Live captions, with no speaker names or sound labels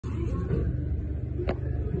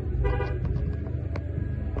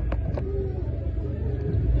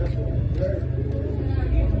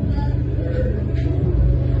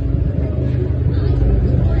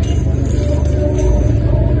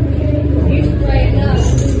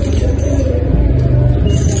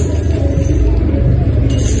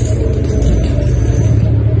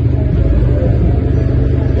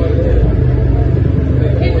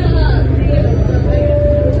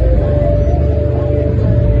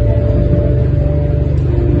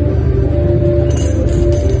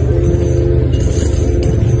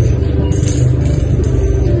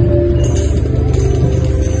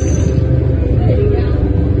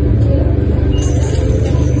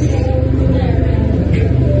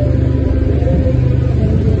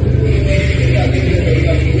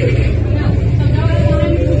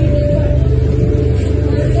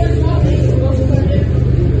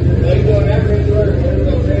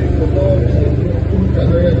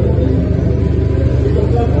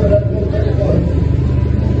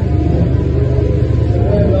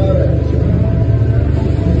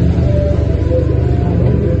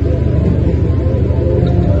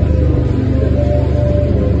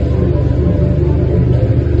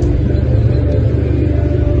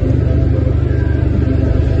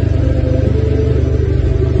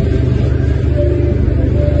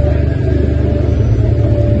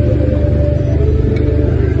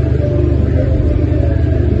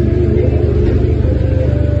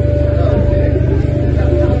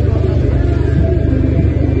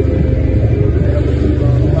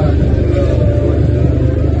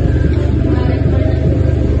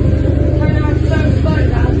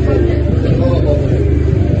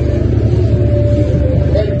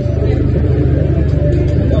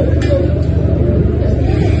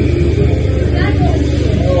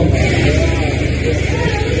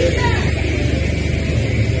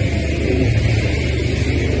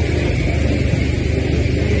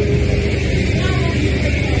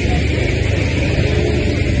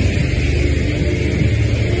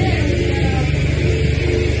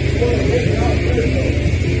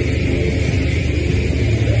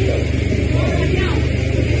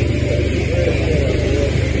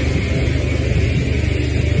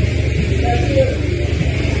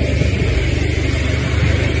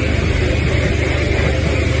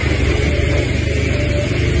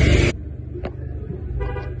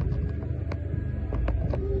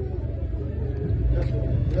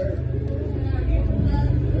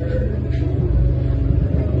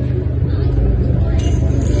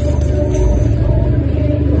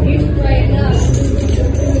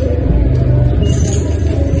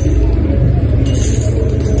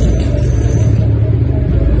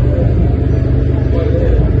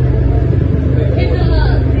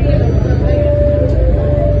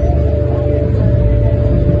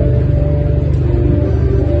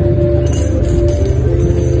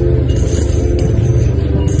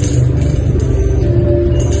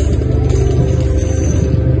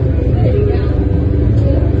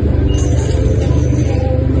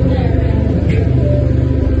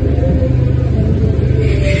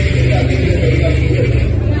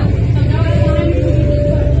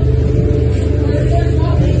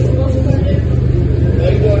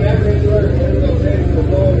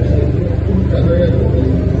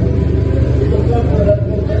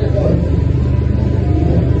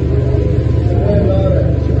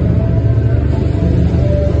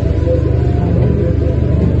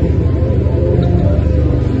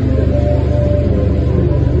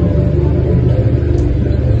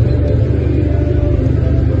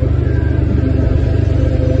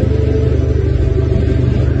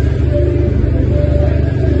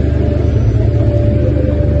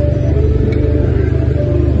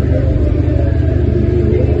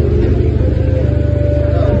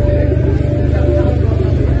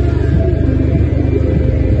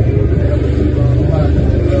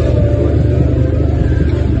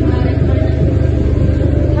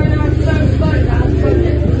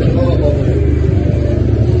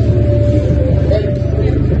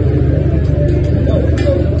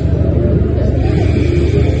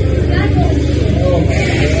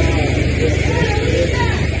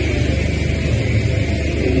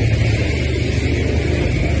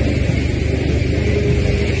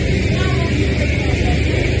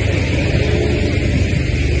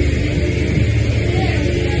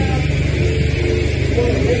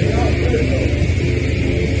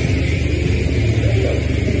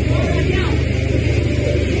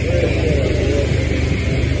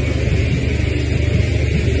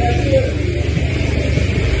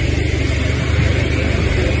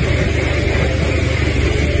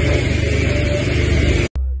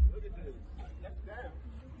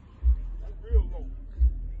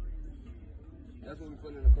That's what we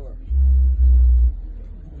put in the car.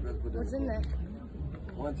 What's in there?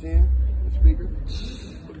 110, the speaker.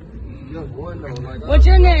 Just one though. Like, what's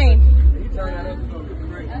your name? You turn that up, it's gonna be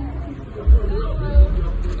crazy.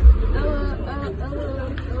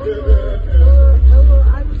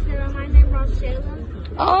 I'm Sarah. My name is Rochelle.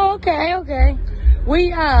 Oh, okay, okay.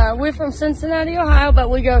 We're from Cincinnati, Ohio, but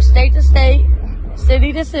we go state to state,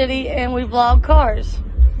 city to city, and we vlog cars.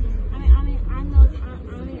 I know,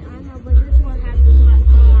 but this one has my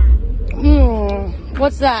arm.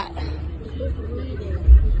 What's that?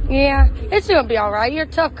 Yeah, it's gonna be all right. You're a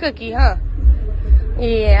tough cookie, huh?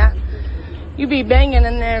 Yeah. You be banging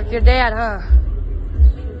in there with your dad, huh?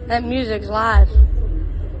 That music's live.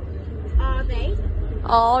 All day?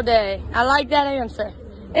 All day. I like that answer.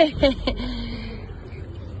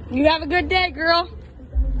 You have a good day, girl.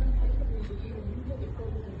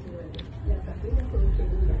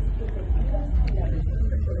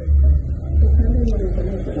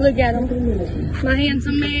 Look at him. My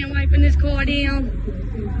handsome man wiping his car down.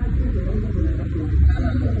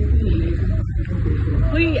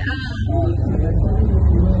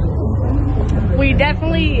 We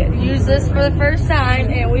definitely used this for the first time,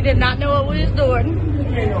 and we did not know what we was doing.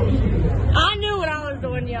 I knew what I was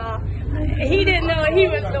doing, y'all. He didn't know what he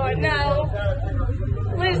was doing. No.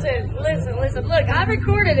 Listen. Look, I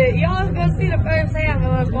recorded it. Y'all was gonna see the first half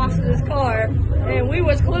of us washing this car, and we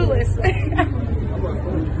was clueless.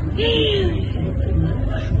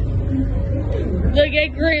 Look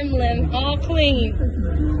at Gremlin, all clean.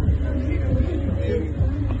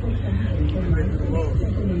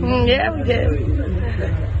 Yeah, we do.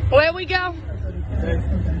 Where we go?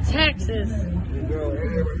 Texas.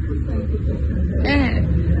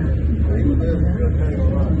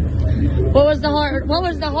 What was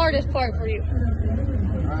the hardest part for you?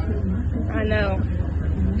 I know.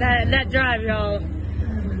 That drive, y'all.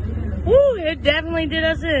 Woo, it definitely did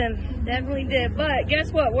us in. Definitely did. But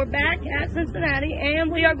guess what? We're back at Cincinnati,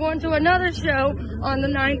 and we are going to another show on the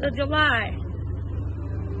 9th of July.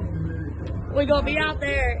 We're going to be out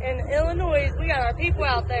there in Illinois. We got our people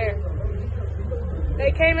out there.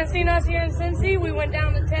 They came and seen us here in Cincy. We went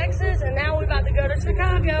down to Texas, and now we're about to go to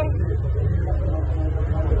Chicago.